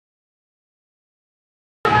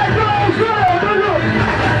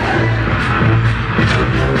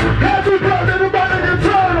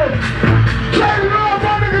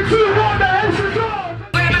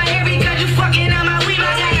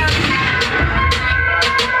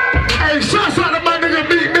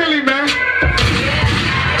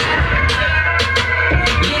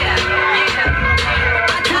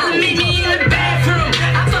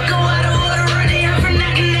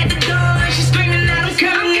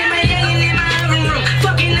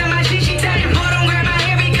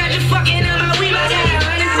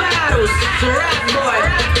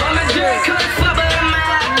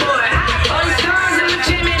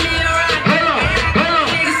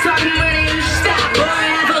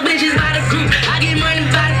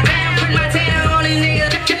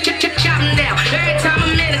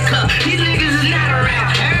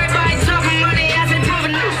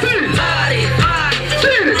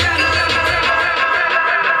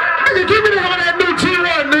Give me the on that new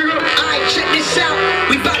T1, nigga. Alright, check this out.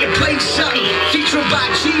 We about to play something featured by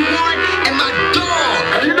G1 and my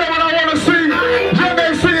dog. And you know what I want to see? Young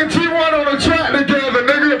ain't seeing T1 on the track together,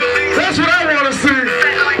 nigga. That's what I want to see.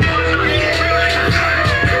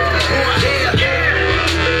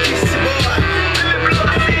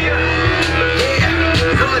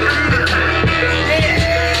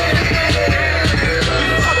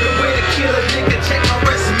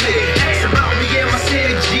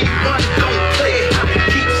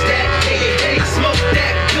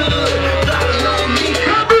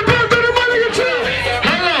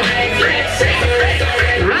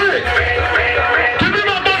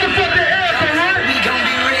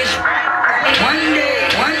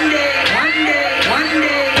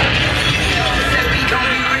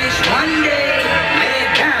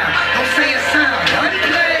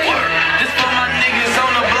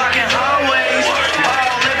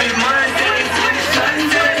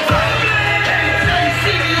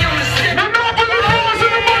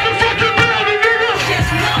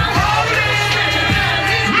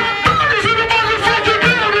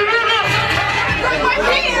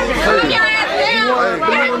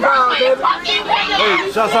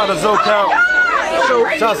 Shouts out to SoCal.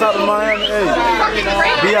 Shouts out to Miami. Hey,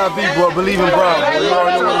 B.I.B, boy, believe in Broward. You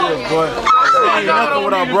already know what it is, boy. Ain't nothing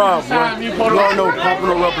without Broward, boy. You all know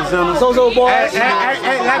Pompano representative. So, boy. Like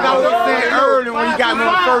I was saying earlier when you got me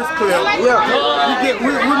on the first clip. Yeah.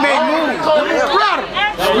 We made moves.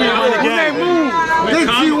 We made moves. This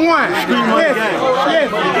G1.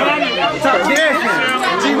 Yes.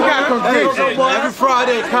 We got conviction. Every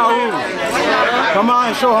Friday at Calhoun. Come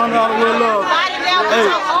out and show $100 real love. Hey,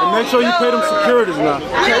 and make sure you pay them securities now.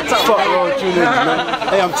 Fuck wrong with you niggas, man.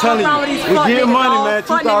 Hey, I'm telling you, we getting money, man.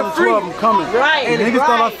 2012, I'm coming. Hey, niggas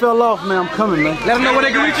thought I fell off, man. I'm coming, man. Let them know where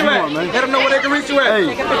they can reach you at. Let them know where they can reach you at.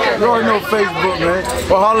 Hey, you already know Facebook, man.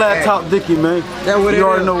 Or holla at Top Dicky, man. You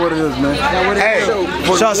already know what it is, man. Hey,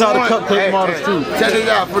 shouts out to Cupcake Models, too. Check it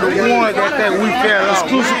out for the ones that think we fell off.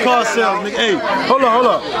 Exclusive car sales, nigga. Hey, hold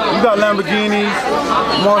up. You got Lamborghinis,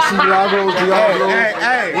 Murcielagos, Diablos,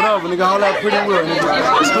 whatever, nigga. Holla at Pretty Will, nigga.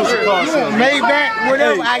 Exclusive car sales. You want Maybach,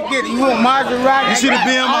 whatever, I get it. You want Maserati? You see the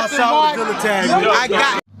BM outside with the Dilla tag, nigga. I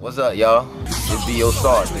got it. What's up, y'all? It's B.O.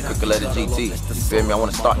 Sarge, the Crooked Letter GT. You feel me? I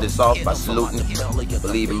want to start this off by saluting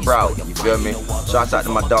Believe in Broward. You feel me? Shouts out to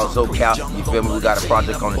my dog SoCal. You feel me? We got a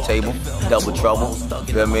project on the table, Double Trouble.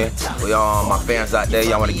 You feel me? We my fans out there,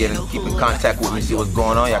 y'all want to get in, keep in contact with me, see what's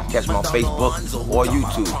going on. Y'all can catch me on Facebook or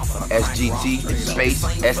YouTube. SGT space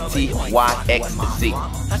STYXZ.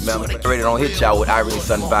 Remember, I already don't hit y'all with Iron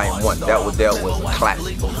Sun Volume 1. That was a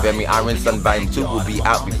classic. You feel me? Iron Sun Volume 2 will be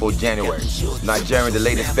out before January. Not January, the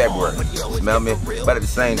latest February. Smell me? But at the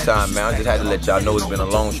same time, man, I just had to let y'all know it's been a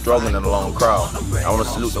long struggle and a long crowd. I want to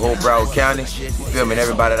salute the whole Broward County, you feel me, and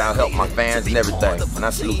everybody that helped my fans and everything. And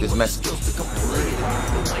I salute this message.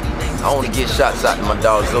 I want to get shots out to my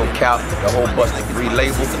dog SoCal, the whole Busted Free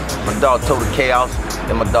label, my dog Total Chaos,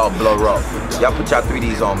 and my dog Blow Raw. Y'all put y'all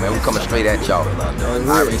 3Ds on, man. We coming straight at y'all.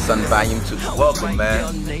 Iron Sun Volume 2. Welcome,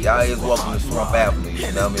 man. Y'all is welcome to Swamp Avenue,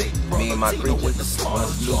 you know what I mean? Me and my creatures, I want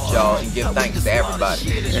to salute y'all and give thanks to everybody.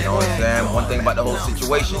 You know what I'm saying? One thing about the whole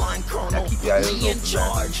situation, I keep y'all ears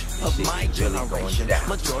open, man. Shit really going down.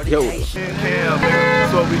 Yo. Yeah, man.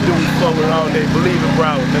 That's what we do. We forward all day. Believe in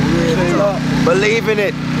Broward, nigga. Believe in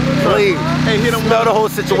it. Believe. Hey, hit them Smell the whole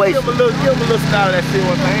situation. Give him a little style of that shit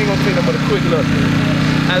one thing. I ain't gonna take them with a quick look.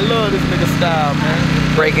 I love this nigga style,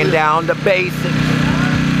 man. Breaking down the basics.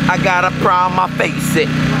 I got a problem, I face it.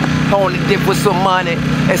 Only dip with some money,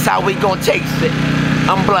 that's how we gon' chase it.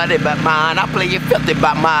 I'm blooded by mine, I play you filthy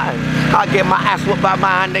by mine. I get my ass whooped by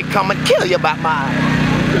mine, they come and kill you by mine.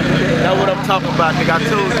 That's what I'm talking about, nigga. I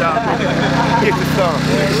told y'all. Get the song.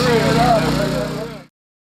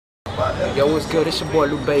 Yo, what's good? It's your boy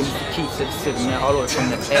B.I.B from Keats to the city, man. All the way from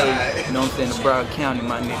the A, you know what I'm saying, the Broward County,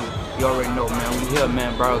 my nigga. You already know, man. We here,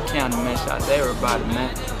 man, Broward County, man. Shout out to everybody, man.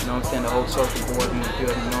 You know what I'm saying? The whole social board in the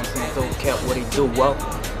building, you know what I'm saying? So kept what he do, well.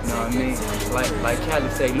 You know what I mean? Like Cali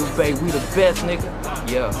say, B.I.B, we the best, nigga.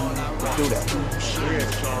 Yeah, we do that.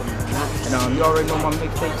 And you already know my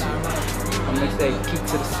mixtape too, man. My mixtape, Keep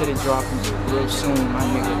to the City, dropping real soon, my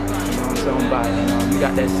nigga. You know what I'm talking about? And we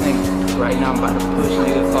got that single. Right now I'm about to push,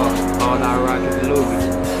 nigga, all I rock is Louis.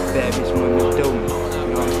 Bad bitch wanna do me. You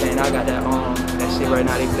know what I'm saying? I got that shit right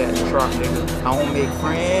now, they let the truck, nigga. I don't make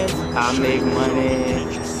friends, I make money.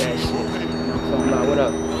 That shit. You know what I'm talking about? What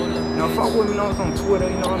up? You know, fuck with me, you know, on Twitter,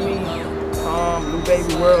 you know what I mean?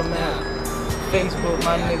 B.I.B World, man. Facebook,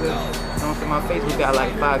 my nigga. You know what I'm saying? My Facebook got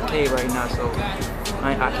like 5K right now, so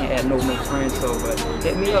I can't add no more friends, so, but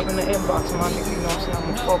hit me up in the inbox, my nigga, you know what I'm saying? I'm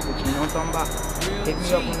gonna fuck with you, you know what I'm talking about? hit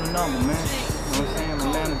me up on the number, man. You know what I'm saying? The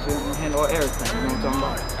manager and handle everything. You know what I'm talking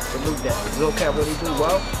about? Salute that. Zocap, what he do,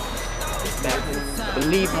 well? That.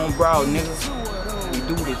 Believe on Broward, nigga. We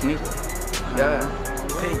do this, nigga. Yeah.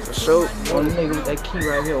 For sure. On the nigga with that key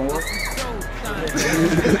right here, what?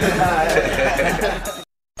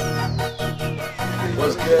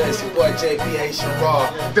 What's good? It's your boy JP Haitian Raw.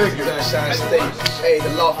 Sunshine State. Hey, the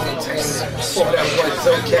Lawful Entertainment. Fuck that boy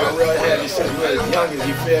Zocap real heavy since we was youngest,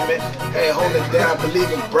 you feel me? Hey, hold it down, believe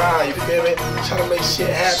in Broward, you feel me? Trying to make shit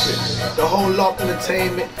happen. The whole Lawful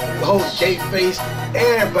Entertainment, the whole gay face,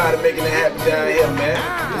 everybody making it happen down here, man.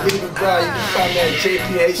 Believe in Broward, you can find me at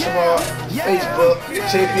JP Haitian Raw, Facebook,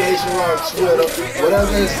 JP Haitian Raw, Twitter,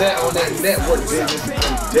 whatever is that on that network business, I'm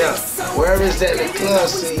down. Wherever it's at in the club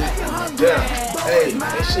scene, I'm down. Hey,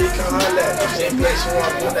 make sure you come holler at me.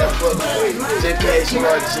 JPHR on that book.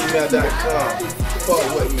 JPHR@gmail.com. Fuck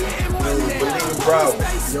with me. Believe in Broward.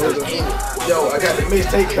 Yo, I got the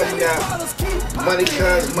mixtape coming out. Money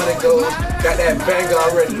comes, money goes. Got that banger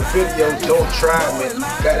already. The video, Don't Try Me.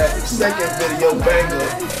 Got that second video banger.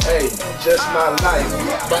 Hey, Just My Life.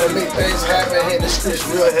 About to make things happen. Hit the streets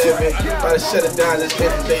real heavy. About to shut it down. Just hit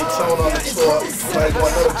the Daytona on the tour. About to go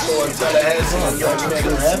another tour in Tallahassee.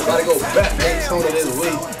 About to go back to Daytona this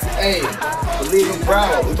week. Hey, believe in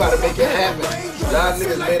Broward. We about to make it happen. A lot of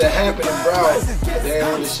niggas made it happen in Broward. But they ain't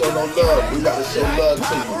really show no love. We about to show love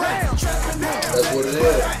to you. That's what it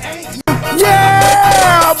is.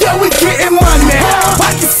 Yeah, we getting money.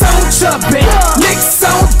 Pockets on chubby, licks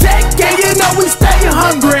on deck, and you know we stay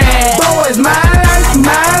hungry. Boys, my life,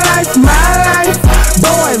 my life, my life.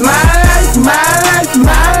 Boys, my life, my life,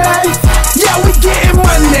 my life. Yeah, we getting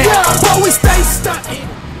money, but we stay stunting.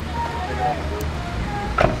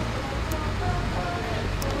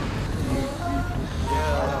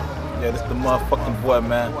 Yeah, this the motherfucking boy,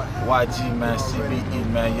 man. YG, man. CBE,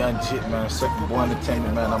 man. Young Gitt, man. Second Boy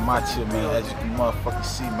Entertainment, man. I'm out here, man. As you can motherfucking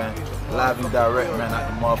see, man. Live and direct, man. Out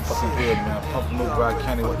the motherfucking hood, man. Pompano Beach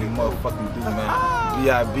County, what they motherfucking do, man.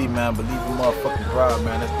 B.I.B, man. Believe in motherfucking Broward,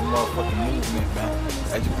 man. That's the motherfucking movement, man.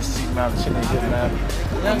 As you can see, man, I'm chilling here, man.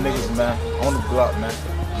 Young niggas, man. On the block, man.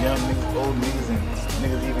 Young niggas, old niggas, and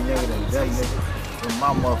niggas even younger than them niggas. And my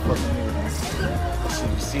motherfucking niggas, man. So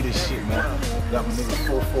you see this shit, man. Got my nigga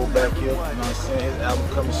 4-4 back here, you know what I'm saying? His album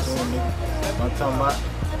coming soon, nigga. You know what I'm talking about?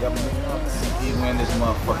 Got my nigga he win this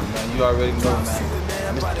motherfucker, man. You already know, man.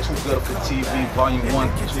 And this Too Good for TV, Vol.1, 2,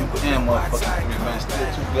 and motherfucking 3, man. Still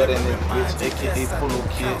too good in this bitch, aka Polo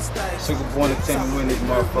Kid. Single Boy Entertainment win this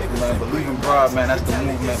motherfucker, man. Believe in Broward, man. That's the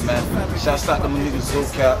movement, man. Shouts out to my nigga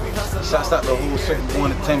Zocap. Shouts out to the whole Single Boy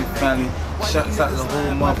Entertainment family. Shouts out to the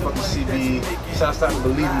whole motherfucking CBE. Shouts out to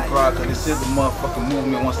Believe in Broward, cause this is the motherfucking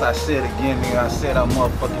movement. Once I say it again, nigga, I said I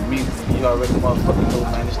motherfucking mean it. You already motherfucking know,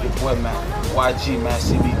 man. It's the boy, man. YG, man.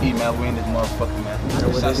 CBE, man. We in this motherfucker, man.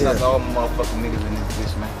 Shouts out to all my motherfucking niggas in this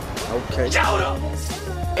bitch, man. Okay.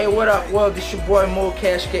 Hey, what up, world? This your boy Mo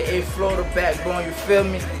Kash, aka Florida Backbone, you feel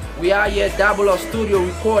me? We out here at Double Studio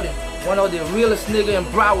recording. One of the realest nigga in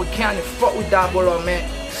Broward County. Fuck with Double, man.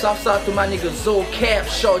 Shouts out to my nigga Zocap,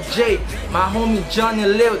 Short J, my homie Johnny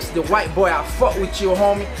Lyrics, the white boy. I fuck with you,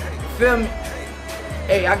 homie. You feel me?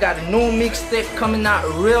 Hey, I got a new mixtape coming out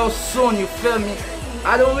real soon, you feel me?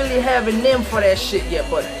 I don't really have a name for that shit yet,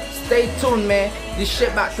 but stay tuned, man. This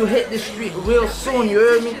shit about to hit the street real soon, you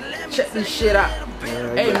heard me? Check this shit out.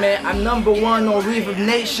 Hey man, I'm #1 on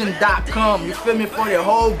ReverbNation.com, you feel me, for the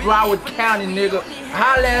whole Broward County, nigga.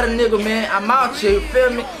 Holla at a nigga, man, I'm out here, you feel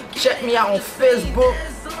me? Check me out on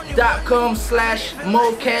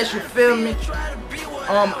Facebook.com/MoKash, you feel me?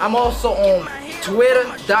 I'm also on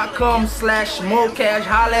Twitter.com/MoKash,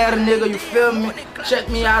 holla at a nigga, you feel me? Check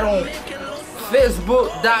me out on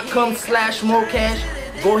Facebook.com/MoKash.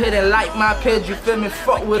 Go ahead and like my page, you feel me?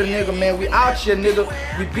 Fuck with a nigga, man. We out here, nigga.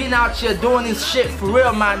 We been out here doing this shit for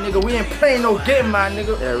real, my nigga. We ain't playing no game, my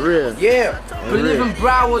nigga. Yeah, real. Yeah. Believe in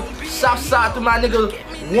Broward, Southside to my nigga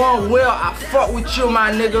One Will. I fuck with you,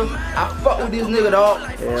 my nigga. I fuck with this nigga, dog.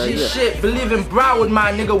 Yeah, G shit. Believe in Broward,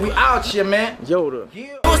 my nigga. We out here, man. Yoda.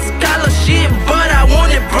 Scholarship, but I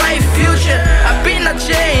want a bright future. I been a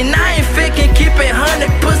chain, I ain't faking, keep it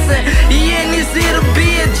 100%. Yeah, it's here to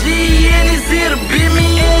be a G, and it's here to be me.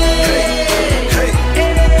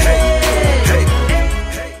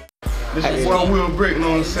 This is boy Wilbrec, know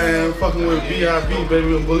what I'm saying? Fucking with B.I.B,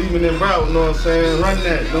 baby, and believing in Broward, know what I'm saying? Run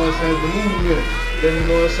that, know what I'm saying? The movement, baby,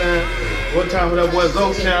 know what I'm saying? One time for that boy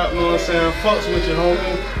Zocap, know what I'm saying? Fucks with you, homie. You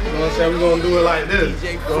know what I'm saying? We gonna do it like this.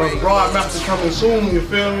 Broad Master coming soon, you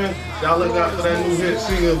feel me? Y'all look out for that new hit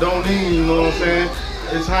single, Don't Need, you know what I'm saying?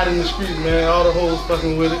 It's hot in the street, man. All the hoes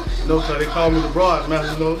fucking with it. You know, so they call me the Broad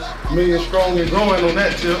Master, you know. Million strong and growing on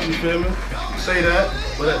that tip, you feel me? say that,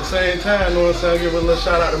 but at the same time, you know what I'm saying, give a little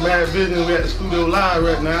shout out to Mad Business. We at the studio live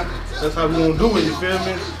right now. That's how we gonna do it, you feel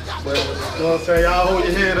me? But, you know what I'm saying, y'all hold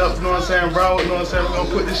your head up, you know what I'm saying, Broward, you know what I'm saying, we're gonna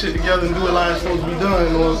put this shit together and do it like it's supposed to be done,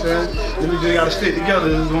 you know what I'm saying? Then we just gotta stick together,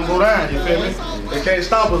 it's gonna go down, you feel me? They can't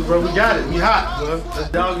stop us, bro, we got it, we hot, bro.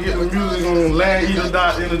 Y'all get my music on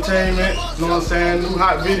Landeater.entertainment, you know what I'm saying, new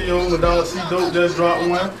hot video, my dog C-Dope just dropped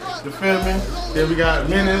one, you feel me? Then we got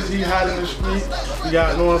Menace, he hot in the street, we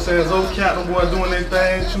got, you know what I'm saying, Zocat, them boys doing their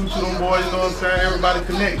thing, Choo Choo, them boys, you know what I'm saying, everybody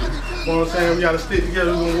connected. You know what I'm saying? We gotta stick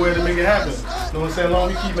together, we're gonna go ahead and make it happen. You know what I'm saying? As long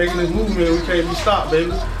as we keep making this movement, we can't be stopped, baby.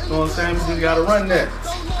 You know what I'm saying? We just gotta run that.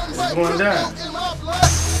 It's going down.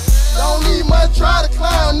 Don't need much, try to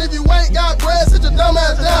clown. If you ain't got bread, sit your dumb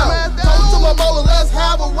ass down. Come to my bowler, let's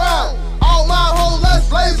have a round. All my hoes, let's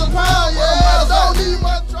blaze a pound, yeah. Don't need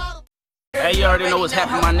much, try to. Hey, you already know what's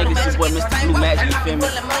happening, my niggas. This boy Mr. Blue Magic, you feel me?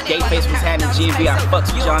 Gayface was hiding in GNB, I fucks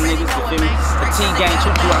with y'all niggas, you feel me? The T-Gang, Choo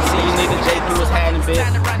Choo, I see you niggas. JP was hiding in bed.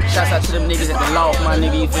 Shouts out to them niggas at the loft, my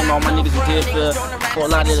nigga, you feel me? All my niggas in Deerfield. For a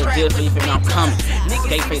lot of the Deerfield, you feel me? I'm coming.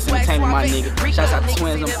 Gayface Entertainment, my nigga. Shouts out to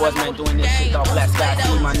Twins, them boys, man, doing this shit, dog. Black Sky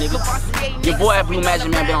T, my nigga. Your boy at Blue Magic,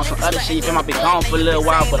 man, been on some other shit, you feel me? I've been gone for a little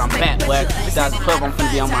while, but I'm back, boy. 2012, I'm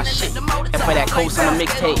finna be on my shit. And for that cold summer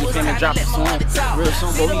mixtape, you feel me? Dropping soon, real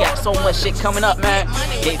soon, but we got so much shit coming up, man.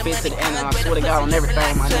 Gayface to the end, and I swear to God on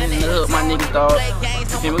everything, my niggas in the hood, my niggas, dog.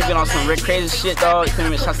 You feel me? We been on some real crazy shit, dog. You feel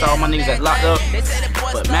me? Shouts out to all my niggas that's locked up.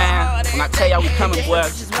 But man, when I tell y'all we coming, boy,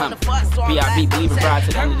 it's coming. B.I.B, believe in Broward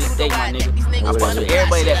to the end of this day, my nigga. I fucks with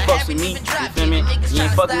everybody that fucks with me, you feel me? You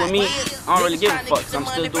ain't fucking with me, I don't really give a fuck, cause I'm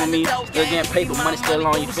still doing me, still getting paper, money still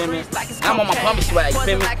on, you feel me? And I'm on my bummy swag, you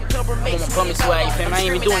feel me? I'm on my bummy swag, you feel me? I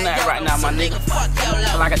ain't even doing that right now, my nigga.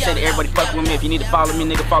 And like I said, everybody fucking with me. If you need to follow me,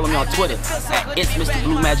 nigga, follow me on Twitter. It's Mr.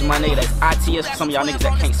 Blue Magic, my nigga. That's ITS for some of y'all niggas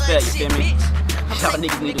that can't spell, you feel me? Y'all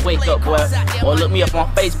niggas need to wake up, boy. Or look me up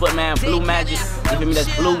on Facebook, man. Blue Magic. You feel me?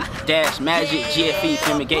 That's Blue-Magic GFE. You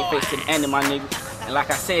feel me? Gayface to the end of my nigga. And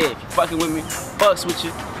like I said, if you fucking with me, fucks with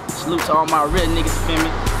you. Salute to all my real niggas, you feel me?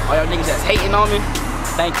 All y'all niggas that's hating on me,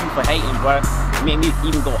 thank you for hating, bro. It made me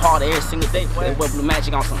even go harder every single day. That boy Blue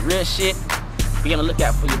Magic on some real shit. Be on the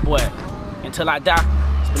lookout for your boy. Until I die,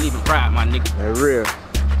 just believe in pride, my nigga. That real.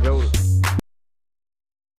 Yo.